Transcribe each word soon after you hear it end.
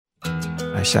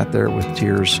I sat there with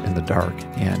tears in the dark,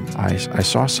 and I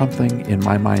saw something in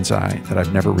my mind's eye that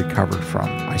I've never recovered from.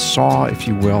 I saw, if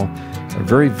you will, a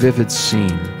very vivid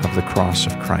scene of the cross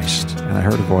of Christ. And I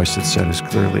heard a voice that said, as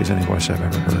clearly as any voice I've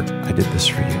ever heard, I did this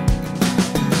for you.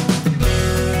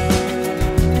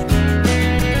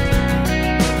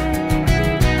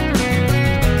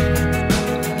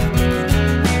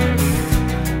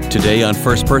 Today on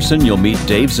First Person, you'll meet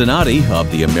Dave Zanotti of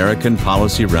the American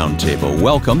Policy Roundtable.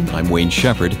 Welcome, I'm Wayne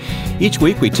Shepherd. Each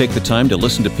week we take the time to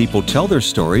listen to people tell their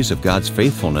stories of God's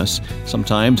faithfulness.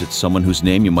 Sometimes it's someone whose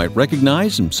name you might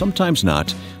recognize and sometimes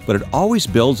not, but it always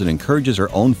builds and encourages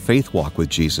our own faith walk with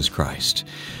Jesus Christ.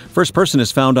 First Person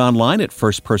is found online at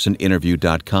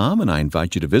firstpersoninterview.com, and I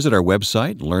invite you to visit our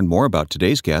website and learn more about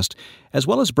today's guest, as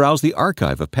well as browse the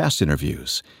archive of past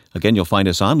interviews. Again, you'll find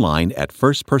us online at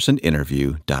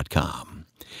firstpersoninterview.com.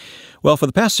 Well, for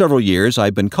the past several years,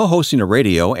 I've been co-hosting a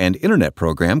radio and internet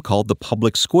program called The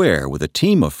Public Square with a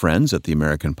team of friends at the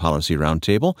American Policy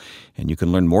Roundtable, and you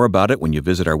can learn more about it when you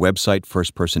visit our website,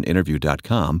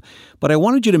 firstpersoninterview.com. But I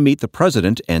wanted you to meet the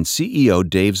president and CEO,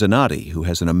 Dave Zanotti, who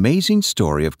has an amazing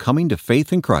story of coming to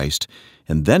faith in Christ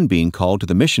and then being called to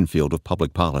the mission field of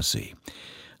public policy.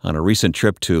 On a recent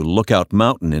trip to Lookout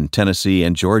Mountain in Tennessee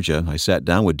and Georgia, I sat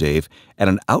down with Dave at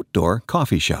an outdoor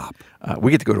coffee shop.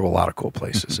 We get to go to a lot of cool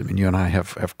places. I mean, you and I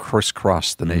have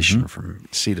crisscrossed the nation from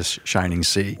sea to shining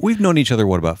sea. We've known each other,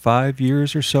 about 5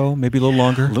 years or so, maybe a little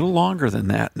longer? A little longer than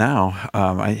that now.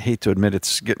 I hate to admit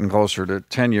it's getting closer to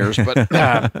 10 years, but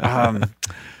and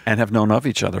have known of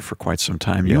each other for quite some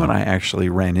time. You and I actually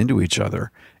ran into each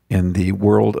other in the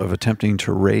world of attempting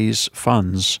to raise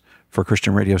funds for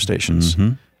Christian radio stations.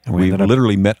 And we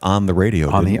literally met on the radio.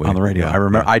 On the radio.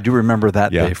 Yeah, I do remember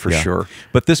that day for sure.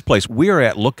 But this place, we are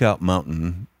at Lookout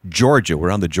Mountain, Georgia. We're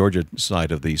on the Georgia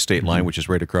side of the state line, which is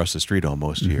right across the street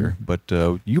almost here. But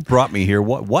you brought me here.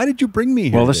 Why did you bring me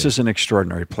here? Well, this is an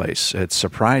extraordinary place. It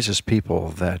surprises people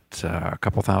that a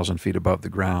couple thousand feet above the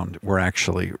ground, we're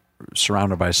actually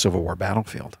surrounded by a Civil War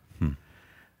battlefield.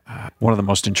 One of the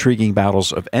most intriguing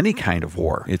battles of any kind of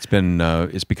war. It's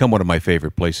become one of my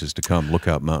favorite places to come,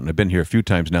 Lookout Mountain. I've been here a few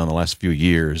times now in the last few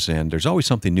years, and there's always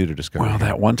something new to discover. Well,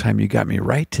 that one time you got me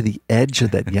right to the edge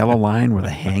of that yellow line where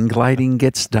the hang gliding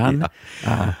gets done.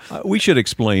 We should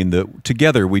explain that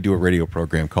together we do a radio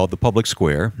program called The Public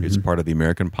Square. It's part of the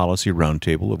American Policy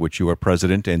Roundtable, of which you are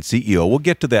president and CEO. We'll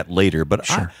get to that later, but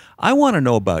sure. I want to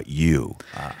know about you.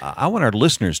 I want our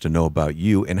listeners to know about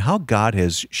you and how God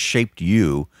has shaped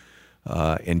you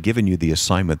and given you the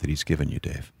assignment that He's given you,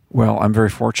 Dave. Well, I'm very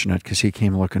fortunate because He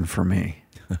came looking for me.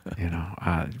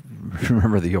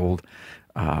 Remember the old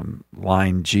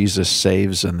line, Jesus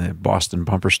saves, and the Boston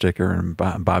bumper sticker, and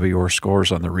Bobby Orr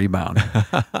scores on the rebound.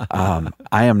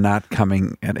 I am not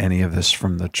coming at any of this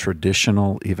from the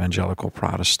traditional evangelical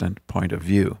Protestant point of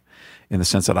view, in the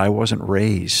sense that I wasn't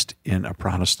raised in a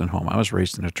Protestant home. I was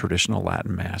raised in a traditional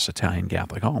Latin Mass, Italian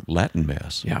Catholic home. Latin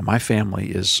Mass? Yeah, my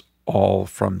family is all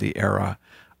from the era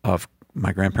of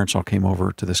my grandparents all came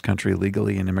over to this country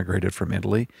legally and immigrated from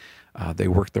Italy. They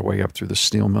worked their way up through the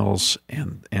steel mills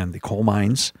and the coal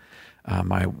mines.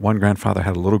 My one grandfather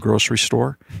had a little grocery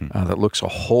store that looks a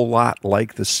whole lot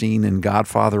like the scene in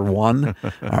Godfather 1.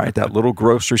 All right, that little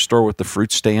grocery store with the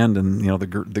fruit stand and the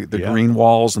green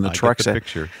walls and the trucks. I get the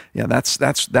picture. Yeah,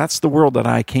 that's the world that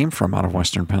I came from out of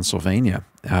Western Pennsylvania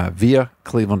via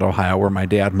Cleveland, Ohio, where my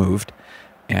dad moved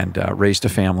and raised a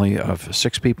family of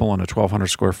 6 people in a 1,200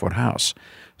 square foot house.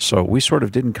 So we sort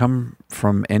of didn't come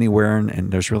from anywhere,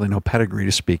 and there's really no pedigree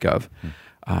to speak of.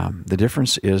 The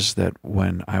difference is that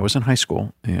when I was in high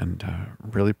school and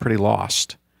really pretty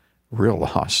lost, real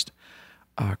lost,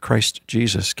 Christ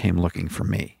Jesus came looking for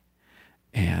me.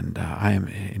 And I am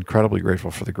incredibly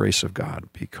grateful for the grace of God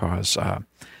because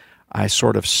I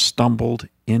sort of stumbled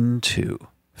into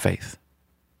faith.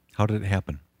 How did it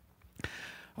happen?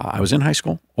 I was in high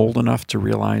school, old enough to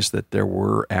realize that there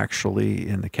were actually,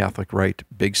 in the Catholic rite,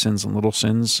 big sins and little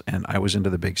sins, and I was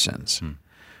into the big sins,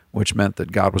 which meant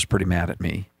that God was pretty mad at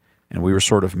me, and we were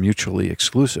sort of mutually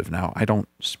exclusive. Now, I don't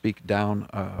speak down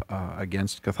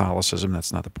against Catholicism.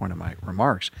 That's not the point of my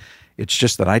remarks. It's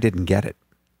just that I didn't get it.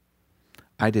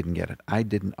 I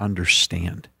didn't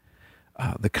understand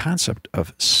the concept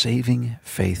of saving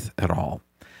faith at all.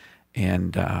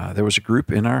 And there was a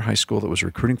group in our high school that was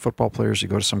recruiting football players to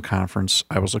go to some conference.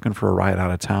 I was looking for a ride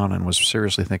out of town and was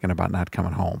seriously thinking about not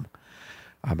coming home.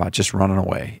 about just running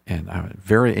away. And I was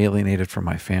very alienated from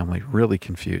my family, really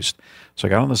confused. So I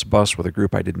got on this bus with a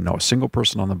group. I didn't know a single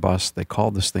person on the bus. They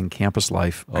called this thing Campus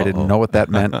Life. I didn't know what that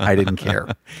meant. I didn't care.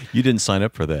 You didn't sign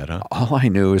up for that, huh? All I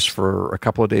knew is for a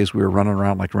couple of days we were running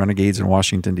around like renegades in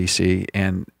Washington, D.C.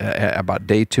 And about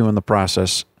day 2 in the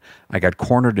process, I got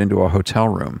cornered into a hotel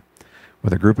room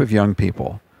with a group of young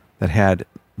people that had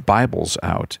Bibles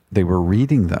out. They were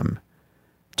reading them,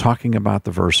 talking about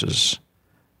the verses,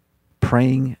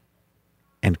 praying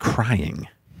and crying.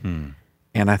 And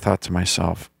I thought to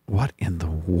myself, what in the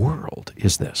world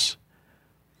is this?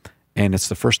 And it's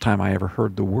the first time I ever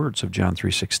heard the words of John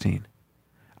 3:16.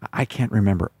 I can't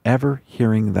remember ever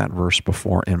hearing that verse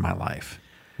before in my life.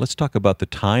 Let's talk about the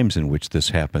times in which this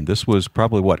happened. This was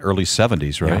probably, early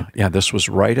 70s, right? Yeah, this was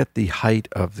right at the height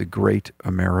of the great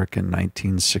American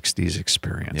 1960s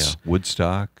experience. Yeah,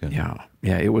 Woodstock.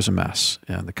 Yeah, it was a mess.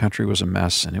 Yeah, the country was a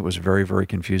mess, and it was very, very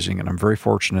confusing. And I'm very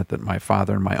fortunate that my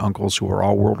father and my uncles, who were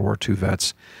all World War II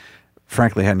vets,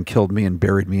 frankly hadn't killed me and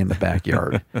buried me in the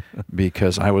backyard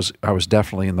because I was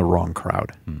definitely in the wrong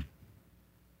crowd.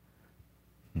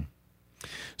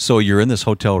 So you're in this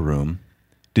hotel room.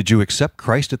 Did you accept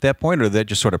Christ at that point, or did that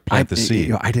just sort of plant the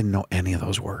seed? I didn't know any of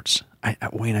those words.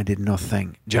 Wayne, I didn't know a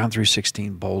thing. John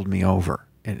 3:16 bowled me over,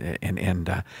 and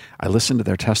I listened to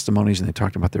their testimonies, and they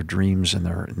talked about their dreams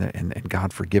and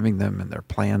God forgiving them and their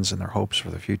plans and their hopes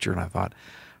for the future. And I thought,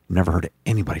 never heard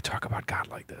anybody talk about God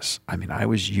like this. I mean, I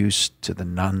was used to the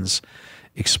nuns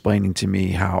explaining to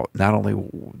me how not only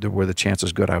were the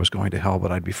chances good I was going to hell,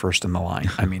 but I'd be first in the line.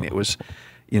 I mean, it was.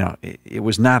 It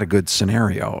was not a good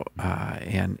scenario, I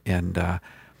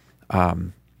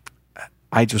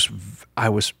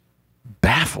was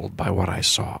baffled by what I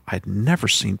saw. I'd never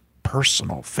seen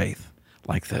personal faith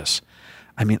like this.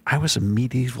 I mean, I was a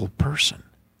medieval person.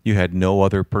 You had no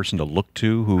other person to look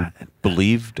to who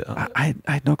believed? I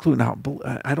had no clue. Now,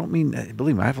 I don't mean,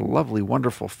 believe me, I have a lovely,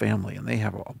 wonderful family, and they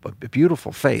have a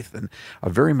beautiful faith and a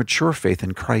very mature faith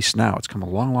in Christ now. It's come a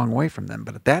long, long way from them.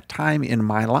 But at that time in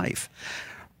my life,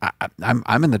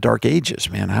 I'm in the dark ages,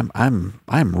 man.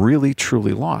 I'm really,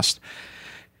 truly lost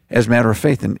as a matter of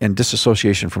faith and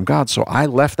disassociation from God. So I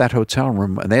left that hotel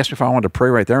room, and they asked me if I wanted to pray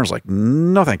right there. I was like,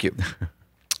 no, thank you.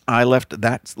 I left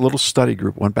that little study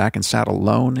group, went back and sat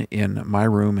alone in my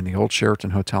room in the old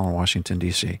Sheraton Hotel in Washington,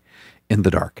 D.C., in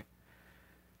the dark.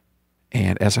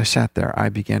 And as I sat there, I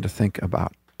began to think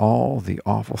about all the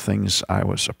awful things I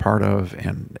was a part of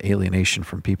and alienation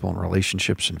from people and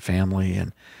relationships and family.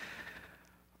 And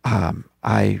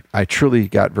I truly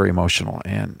got very emotional,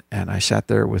 and I sat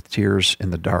there with tears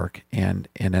in the dark. And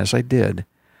as I did,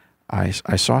 I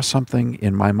saw something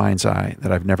in my mind's eye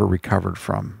that I've never recovered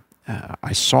from.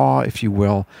 I saw, if you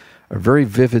will, a very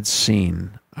vivid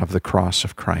scene of the cross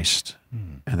of Christ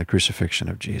and the crucifixion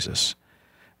of Jesus.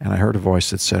 And I heard a voice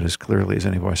that said, as clearly as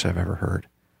any voice I've ever heard,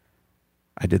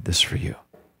 I did this for you.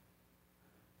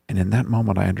 And in that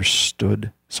moment, I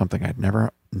understood something I'd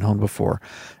never known before,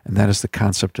 and that is the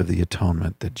concept of the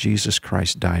atonement, that Jesus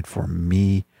Christ died for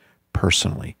me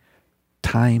personally.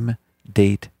 Time,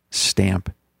 date,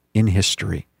 stamp in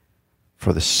history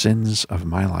for the sins of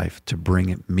my life, to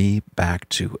bring me back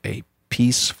to a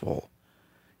peaceful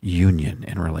union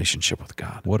and relationship with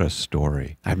God. What a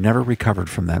story. I've never recovered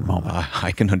from that moment.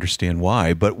 I can understand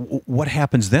why, but what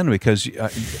happens then? Because,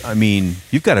 I mean,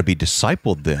 you've got to be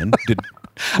discipled then.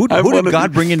 Who did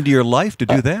God bring into your life to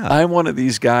do that? I'm one of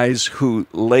these guys who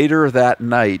later that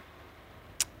night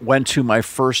went to my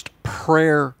first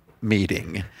prayer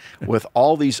meeting with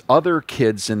all these other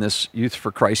kids in this Youth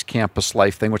for Christ Campus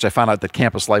Life thing, which I found out that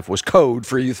Campus Life was code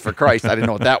for Youth for Christ. I didn't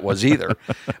know what that was either.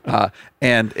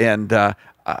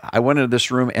 I went into this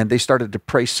room, and they started to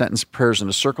pray sentence prayers in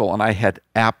a circle, and I had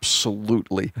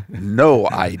absolutely no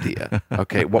idea,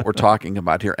 what we're talking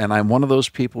about here. And I'm one of those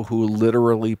people who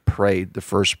literally prayed the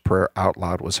first prayer out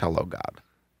loud was, "Hello, God."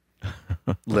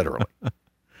 Literally.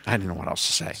 I didn't know what else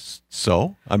to say.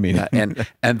 So, I mean... and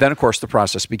then, of course, the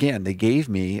process began. They gave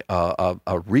me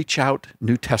a Reach Out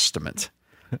New Testament,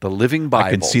 the Living Bible.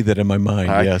 I can see that in my mind,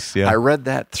 yes. Yeah. I read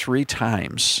that 3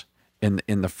 times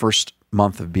in the first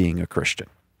month of being a Christian.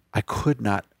 I could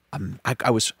not,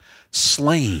 I was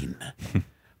slain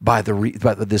by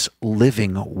this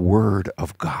living Word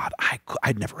of God.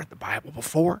 I'd never read the Bible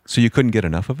before. So you couldn't get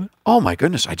enough of it? Oh my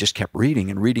goodness. I just kept reading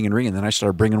and reading and reading. And then I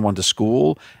started bringing one to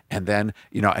school, and then,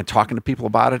 and talking to people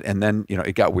about it. And then,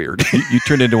 it got weird. You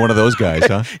turned into one of those guys,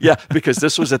 huh? Yeah, because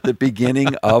this was at the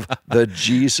beginning of the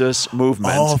Jesus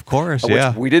movement. Oh, of course,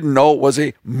 yeah. We didn't know it was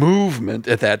a movement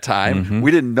at that time. Mm-hmm.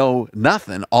 We didn't know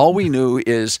nothing. All we knew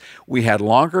is we had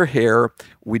longer hair.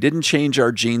 We didn't change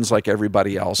our genes like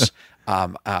everybody else.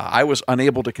 I was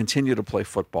unable to continue to play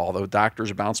football. The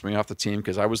doctors bounced me off the team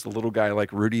because I was the little guy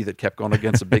like Rudy that kept going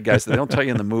against the big guys. They don't tell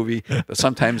you in the movie, but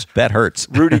sometimes that hurts.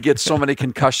 Rudy gets so many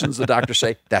concussions, the doctors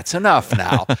say, that's enough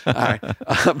now. All right.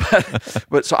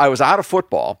 But so I was out of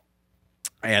football,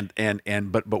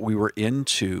 but we were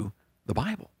into the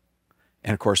Bible.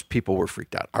 And of course, people were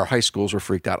freaked out. Our high schools were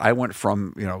freaked out. I went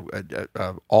from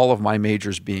all of my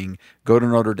majors being go to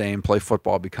Notre Dame, play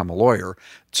football, become a lawyer,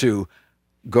 to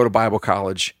go to Bible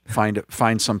college,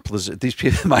 find some position. These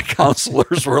people, my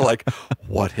counselors were like,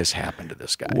 "What has happened to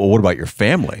this guy?" Well, what about your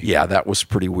family? Yeah, that was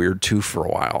pretty weird too for a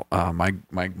while. My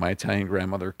Italian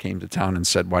grandmother came to town and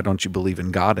said, "Why don't you believe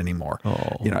in God anymore?"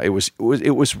 Oh. It was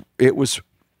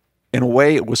in a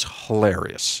way it was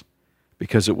hilarious,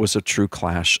 because it was a true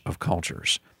clash of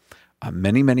cultures.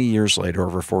 Many, many years later,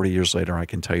 over 40 years later, I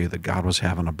can tell you that God was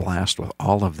having a blast with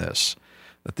all of this,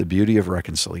 that the beauty of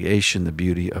reconciliation, the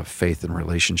beauty of faith and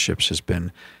relationships has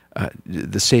been,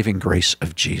 the saving grace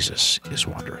of Jesus is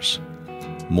wondrous.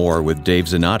 More with Dave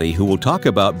Zanotti, who will talk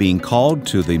about being called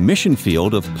to the mission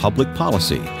field of public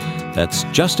policy. That's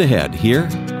just ahead here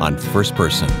on First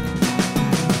Person.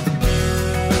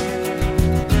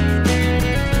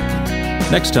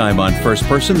 Next time on First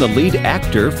Person, the lead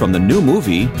actor from the new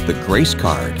movie, The Grace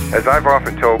Card. As I've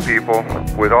often told people,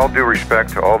 with all due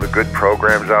respect to all the good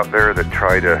programs out there that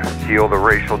try to heal the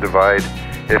racial divide,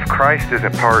 if Christ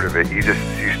isn't part of it, you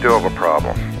still have a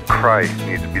problem. Christ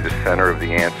needs to be the center of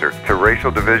the answer to racial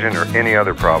division or any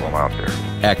other problem out there.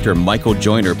 Actor Michael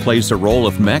Joyner plays the role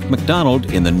of Mac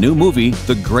McDonald in the new movie,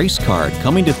 The Grace Card,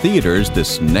 coming to theaters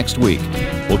this next week.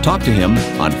 We'll talk to him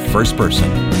on First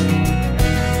Person.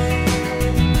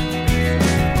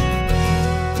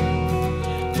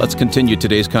 Let's continue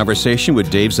today's conversation with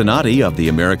Dave Zanotti of the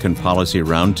American Policy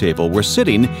Roundtable. We're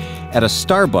sitting at a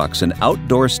Starbucks, an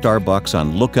outdoor Starbucks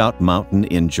on Lookout Mountain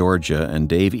in Georgia. And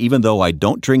Dave, even though I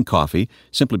don't drink coffee,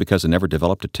 simply because I never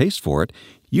developed a taste for it,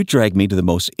 you drag me to the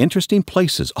most interesting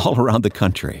places all around the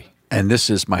country. And this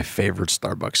is my favorite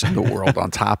Starbucks in the world,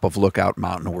 on top of Lookout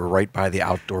Mountain. We're right by the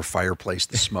outdoor fireplace.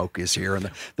 The smoke is here,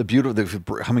 and the beauty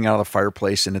coming out of the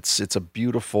fireplace, and it's a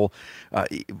beautiful.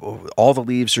 All the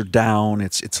leaves are down.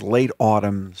 It's late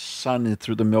autumn, sun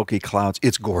through the milky clouds.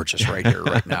 It's gorgeous right here,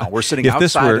 right now. We're sitting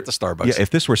outside at the Starbucks. Yeah, if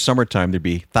this were summertime, there'd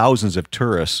be thousands of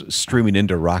tourists streaming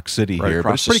into Rock City right here.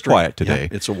 But it's pretty street. quiet today.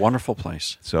 Yeah, it's a wonderful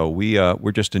place. So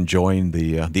we're just enjoying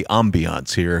the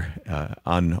ambiance here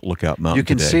on Lookout Mountain. You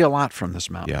can today. see a lot from this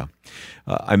mountain. Yeah.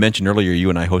 I mentioned earlier you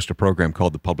and I host a program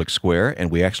called The Public Square, and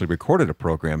we actually recorded a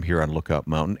program here on Lookout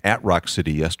Mountain at Rock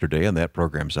City yesterday, and that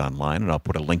program's online, and I'll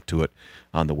put a link to it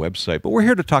on the website. But we're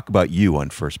here to talk about you on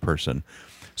First Person.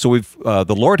 So we've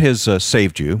the Lord has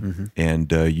saved you, mm-hmm.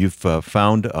 and you've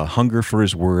found a hunger for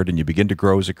His Word, and you begin to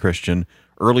grow as a Christian.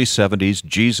 Early 70s,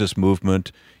 Jesus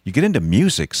movement. You get into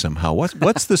music somehow.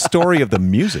 What's the story of the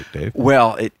music, Dave?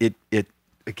 Well, it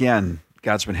again,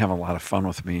 God's been having a lot of fun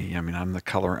with me. I mean, I'm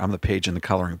the page in the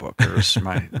coloring book. There's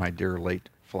my dear late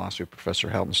philosophy professor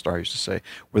Halden Starr used to say,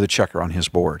 we're the checker on his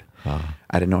board. I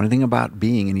didn't know anything about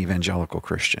being an evangelical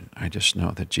Christian. I just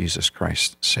know that Jesus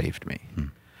Christ saved me.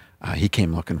 He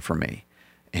came looking for me,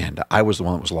 and I was the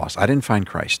one that was lost. I didn't find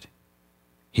Christ.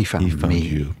 He found me.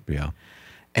 You. Yeah.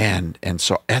 And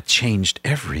so that changed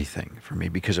everything for me,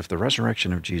 because if the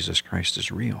resurrection of Jesus Christ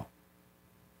is real,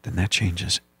 then that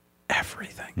changes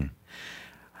everything.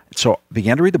 So I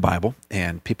began to read the Bible,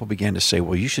 and people began to say,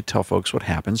 well, you should tell folks what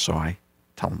happened. So I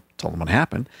tell them what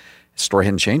happened. The story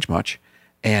hadn't changed much.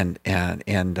 And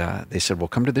they said, well,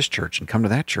 come to this church and come to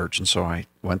that church. And so I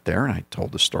went there and I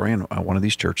told the story. And one of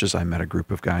these churches, I met a group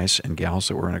of guys and gals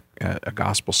that were in a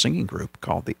gospel singing group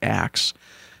called the Acts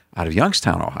out of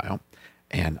Youngstown, Ohio.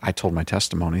 And I told my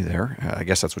testimony there. I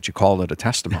guess that's what you call it, a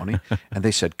testimony. And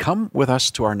they said, come with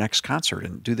us to our next concert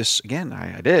and do this again.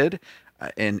 I did.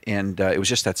 And it was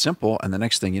just that simple. And the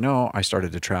next thing you know, I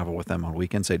started to travel with them on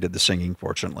weekends. They did the singing,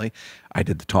 fortunately. I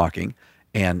did the talking.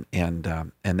 And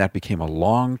that became a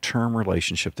long-term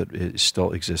relationship that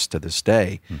still exists to this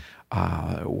day,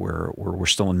 where we're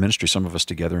still in ministry, some of us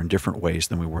together in different ways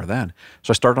than we were then.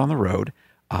 So I started on the road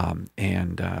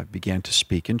and began to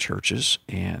speak in churches,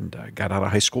 and got out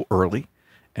of high school early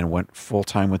and went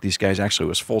full-time with these guys. Actually, it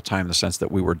was full-time in the sense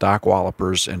that we were dock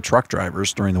wallopers and truck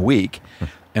drivers during the week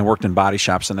and worked in body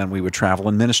shops, and then we would travel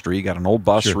in ministry. Got an old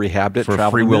bus, rehabbed it, for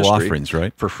traveled free in will ministry, offerings,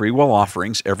 right? For free will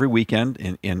offerings every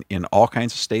weekend in all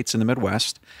kinds of states in the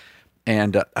Midwest.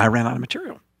 And I ran out of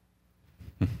material.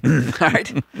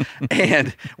 Right?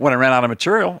 And when I ran out of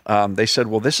material, they said,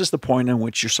 well, this is the point in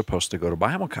which you're supposed to go to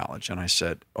Bible college. And I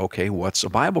said, okay, what's a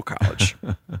Bible college?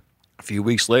 A few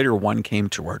weeks later, one came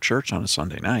to our church on a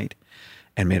Sunday night,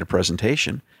 and made a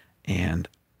presentation, and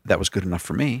that was good enough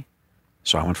for me,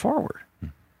 so I went forward.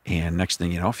 And next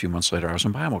thing you know, a few months later, I was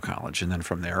in Bible college. And then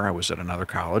from there, I was at another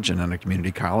college and then a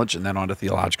community college and then on to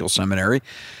theological seminary.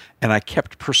 And I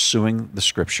kept pursuing the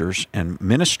scriptures and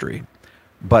ministry,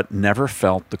 but never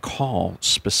felt the call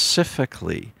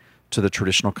specifically to the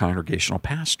traditional congregational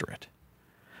pastorate.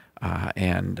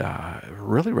 And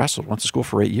really wrestled, went to school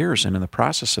for 8 years. And in the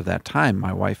process of that time,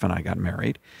 my wife and I got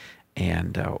married.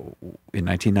 And in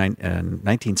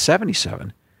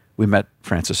 1977, we met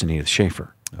Francis and Edith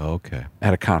Schaeffer. Okay.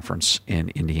 At a conference in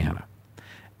Indiana.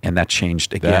 And that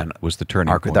changed again. That was the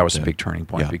turning point. That was a big turning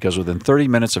point because within 30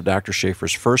 minutes of Dr.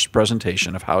 Schaeffer's first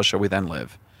presentation of How Shall We Then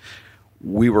Live,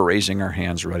 we were raising our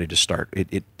hands ready to start.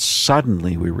 It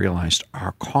suddenly we realized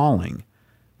our calling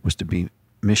was to be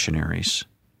missionaries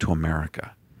to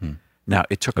America. Now,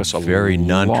 it took us a very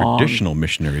non-traditional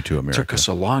missionary to America. It took us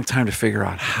a long time to figure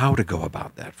out how to go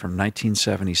about that from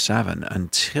 1977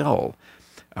 until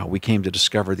we came to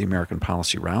discover the American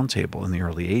Policy Roundtable in the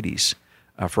early 80s.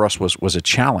 For us was a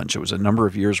challenge. It was a number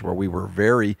of years where we were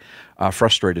very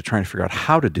frustrated trying to figure out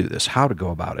how to do this, how to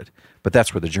go about it. But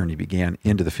that's where the journey began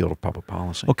into the field of public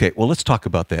policy. Okay, well, let's talk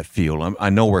about that field.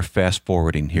 I know we're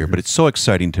fast-forwarding here, but it's so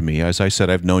exciting to me. As I said,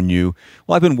 I've known you,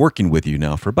 I've been working with you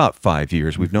now for about 5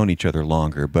 years. We've known each other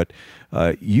longer, but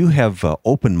you have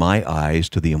opened my eyes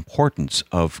to the importance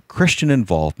of Christian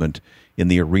involvement in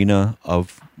the arena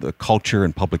of the culture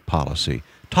and public policy.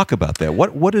 Talk about that.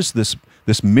 What is this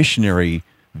missionary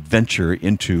venture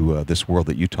into this world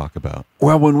that you talk about?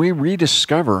 Well, when we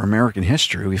rediscover American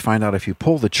history, we find out if you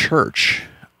pull the church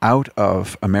out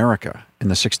of America in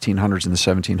the 1600s and the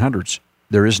 1700s,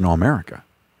 there is no America.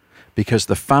 Because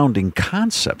the founding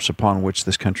concepts upon which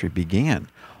this country began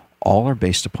all are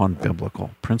based upon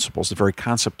biblical principles. The very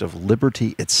concept of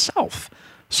liberty itself,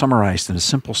 summarized in a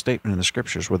simple statement in the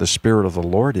scriptures, where the Spirit of the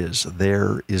Lord is,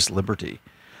 there is liberty.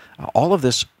 All of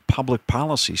this public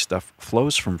policy stuff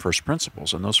flows from first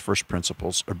principles, and those first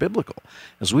principles are biblical.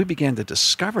 As we began to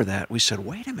discover that, we said,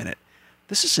 wait a minute,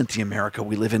 this isn't the America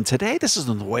we live in today. This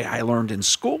isn't the way I learned in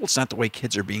school. It's not the way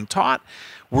kids are being taught.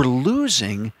 We're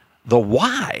losing the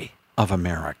why of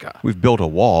America. We've built a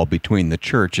wall between the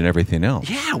church and everything else.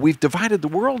 Yeah, we've divided the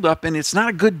world up, and it's not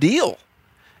a good deal.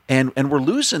 And we're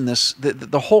losing this,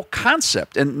 the whole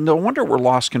concept. And no wonder we're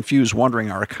lost, confused, wondering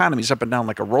our economy's up and down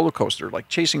like a roller coaster, like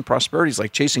chasing prosperity is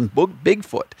like chasing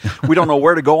Bigfoot. We don't know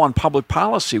where to go on public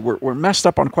policy. We're messed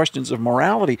up on questions of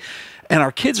morality. And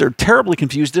our kids are terribly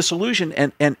confused,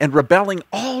 disillusioned, and rebelling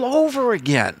all over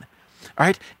again. All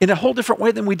right, in a whole different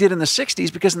way than we did in the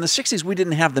 60s, because in the 60s we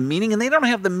didn't have the meaning, and they don't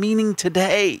have the meaning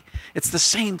today. It's the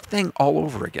same thing all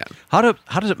over again. How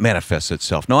does it manifest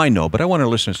itself? Now, I know, but I want our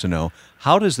listeners to know,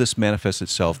 how does this manifest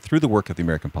itself through the work of the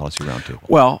American Policy Roundtable?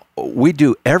 Well, we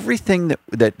do everything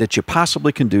that you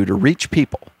possibly can do to reach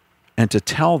people and to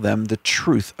tell them the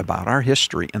truth about our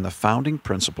history and the founding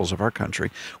principles of our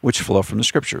country, which flow from the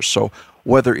scriptures. So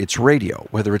whether it's radio,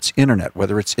 whether it's internet,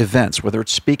 whether it's events, whether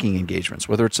it's speaking engagements,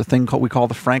 whether it's a thing we call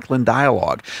the Franklin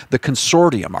Dialogue, the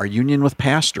consortium, our union with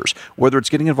pastors, whether it's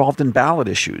getting involved in ballot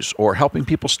issues or helping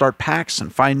people start PACs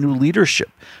and find new leadership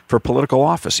for political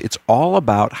office, it's all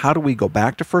about how do we go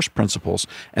back to first principles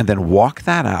and then walk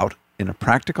that out in a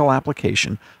practical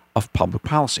application of public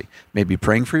policy. Maybe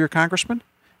praying for your congressman,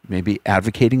 maybe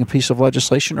advocating a piece of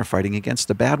legislation or fighting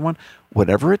against a bad one,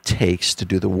 whatever it takes to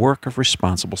do the work of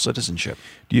responsible citizenship.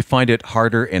 Do you find it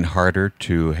harder and harder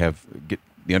to get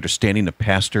the understanding of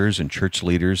pastors and church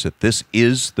leaders that this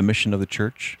is the mission of the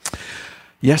church?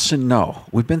 Yes and no.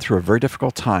 We've been through a very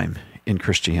difficult time in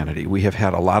Christianity. We have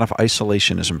had a lot of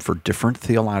isolationism for different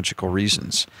theological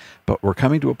reasons, but we're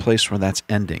coming to a place where that's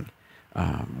ending.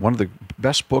 One of the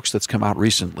best books that's come out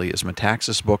recently is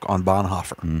Metaxas' book on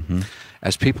Bonhoeffer. Mm-hmm.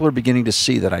 As people are beginning to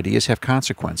see that ideas have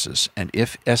consequences, and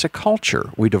if, as a culture,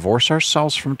 we divorce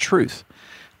ourselves from truth,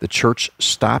 the church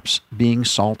stops being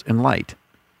salt and light.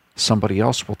 Somebody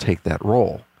else will take that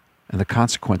role, and the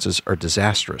consequences are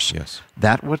disastrous. Yes.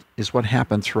 That is what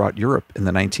happened throughout Europe in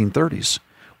the 1930s,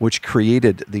 which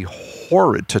created the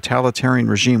horrid totalitarian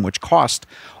regime, which cost,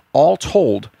 all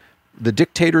told, the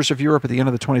dictators of Europe at the end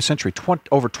of the 20th century,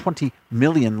 over 20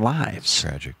 million lives.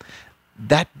 Tragic.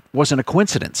 That wasn't a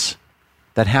coincidence.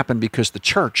 That happened because the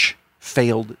church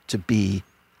failed to be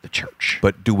the church.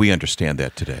 But do we understand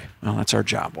that today? Well, that's our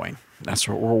job, Wayne. That's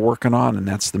what we're working on, and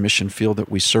that's the mission field that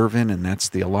we serve in, and that's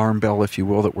the alarm bell, if you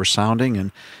will, that we're sounding,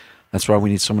 and that's why we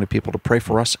need so many people to pray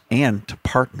for us and to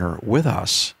partner with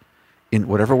us in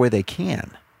whatever way they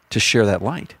can to share that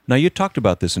light. Now, you talked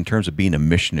about this in terms of being a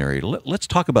missionary. Let's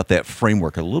talk about that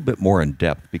framework a little bit more in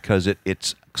depth, because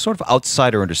it's sort of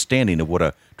outsider understanding of what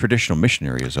a traditional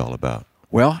missionary is all about.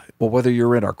 Well, whether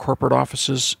you're in our corporate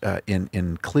offices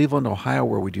in Cleveland, Ohio,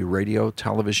 where we do radio,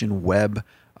 television, web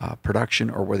production,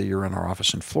 or whether you're in our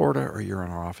office in Florida or you're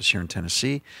in our office here in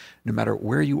Tennessee, no matter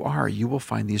where you are, you will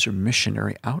find these are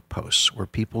missionary outposts where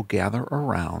people gather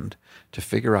around to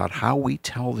figure out how we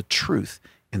tell the truth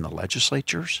in the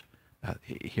legislatures,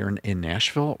 here in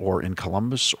Nashville or in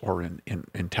Columbus or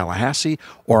in Tallahassee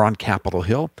or on Capitol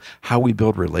Hill, how we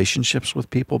build relationships with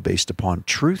people based upon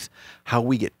truth, how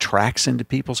we get tracts into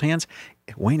people's hands.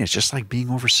 Wayne, it's just like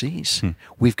being overseas.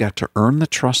 We've got to earn the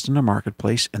trust in the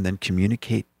marketplace and then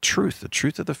communicate truth, the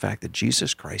truth of the fact that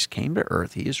Jesus Christ came to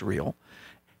earth. He is real.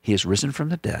 He is risen from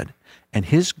the dead. And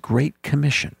his great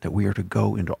commission that we are to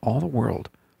go into all the world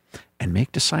and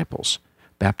make disciples,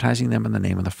 baptizing them in the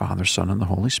name of the Father, Son, and the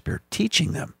Holy Spirit,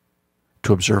 teaching them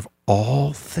to observe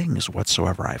all things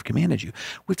whatsoever I have commanded you.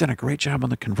 We've done a great job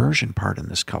on the conversion part in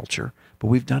this culture, but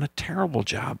we've done a terrible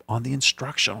job on the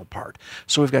instructional part.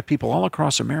 So we've got people all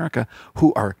across America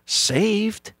who are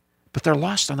saved, but they're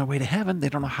lost on their way to heaven. They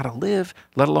don't know how to live,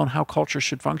 let alone how culture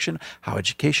should function, how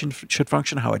education should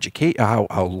function, how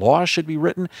laws should be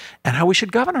written, and how we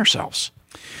should govern ourselves.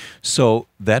 So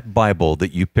that Bible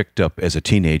that you picked up as a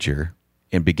teenager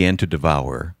and began to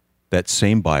devour, that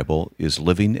same Bible is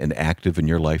living and active in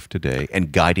your life today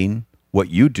and guiding what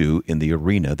you do in the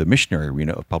arena, the missionary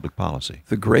arena of public policy.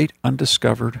 The great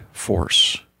undiscovered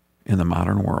force in the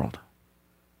modern world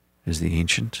is the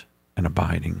ancient and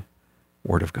abiding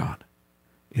Word of God.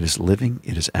 It is living,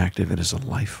 it is active, it is a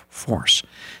life force.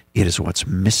 It is what's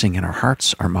missing in our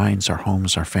hearts, our minds, our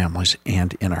homes, our families,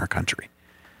 and in our country.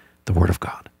 The Word of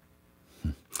God.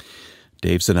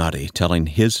 Dave Zanotti telling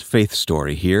his faith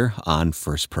story here on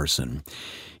First Person.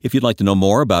 If you'd like to know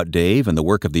more about Dave and the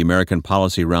work of the American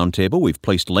Policy Roundtable, we've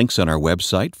placed links on our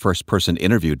website,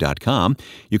 firstpersoninterview.com.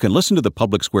 You can listen to the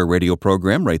Public Square radio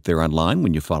program right there online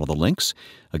when you follow the links.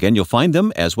 Again, you'll find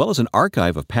them as well as an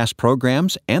archive of past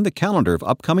programs and the calendar of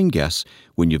upcoming guests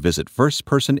when you visit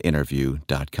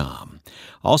firstpersoninterview.com.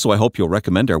 Also, I hope you'll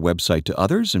recommend our website to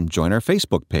others and join our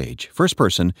Facebook page, First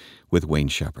Person with Wayne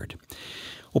Shepherd.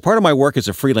 Well, part of my work as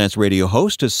a freelance radio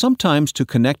host is sometimes to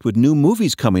connect with new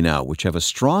movies coming out which have a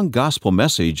strong gospel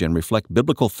message and reflect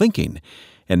biblical thinking.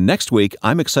 And next week,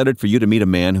 I'm excited for you to meet a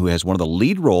man who has one of the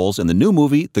lead roles in the new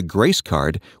movie, The Grace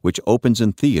Card, which opens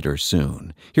in theaters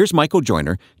soon. Here's Michael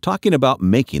Joyner talking about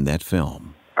making that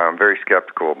film. I'm very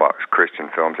skeptical about Christian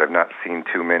films. I've not seen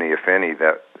too many, if any,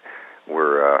 that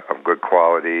were of good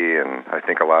quality, and I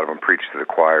think a lot of them preach to the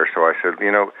choir. So I said,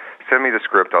 send me the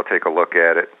script, I'll take a look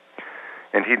at it.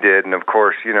 And he did, and of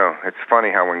course, it's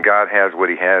funny how when God has what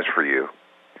he has for you,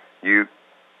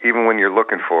 even when you're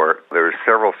looking for it, there's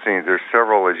several scenes, as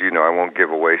you know, I won't give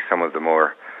away some of the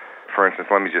more, for instance,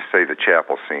 let me just say the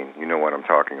chapel scene, you know what I'm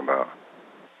talking about.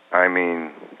 I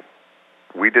mean,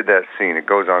 we did that scene, it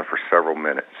goes on for several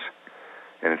minutes,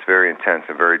 and it's very intense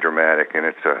and very dramatic, and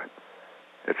it's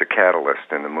a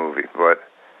catalyst in the movie, but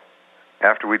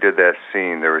after we did that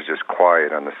scene, there was just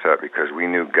quiet on the set because we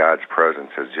knew God's presence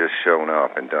has just shown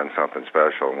up and done something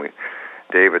special. And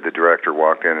David, the director,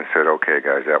 walked in and said, "Okay,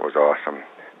 guys, that was awesome."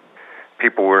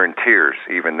 People were in tears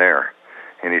even there.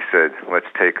 And he said, "Let's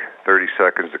take 30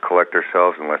 seconds to collect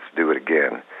ourselves and let's do it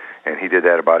again." And he did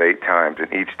that about 8 times.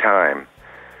 And each time,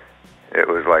 it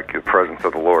was like the presence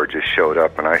of the Lord just showed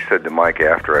up. And I said to Mike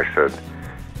after, I said,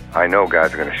 "I know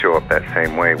God's going to show up that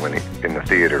same way in the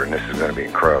theater, and this is going to be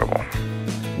incredible."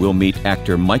 We'll meet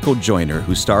actor Michael Joyner,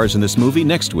 who stars in this movie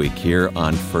next week here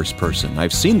on First Person.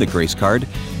 I've seen The Grace Card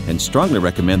and strongly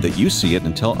recommend that you see it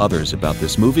and tell others about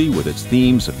this movie with its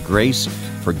themes of grace,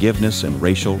 forgiveness, and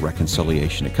racial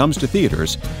reconciliation. It comes to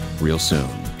theaters real soon.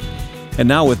 And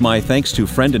now, with my thanks to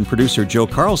friend and producer Joe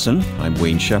Carlson, I'm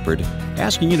Wayne Shepherd,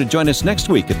 asking you to join us next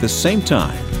week at this same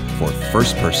time for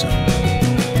First Person.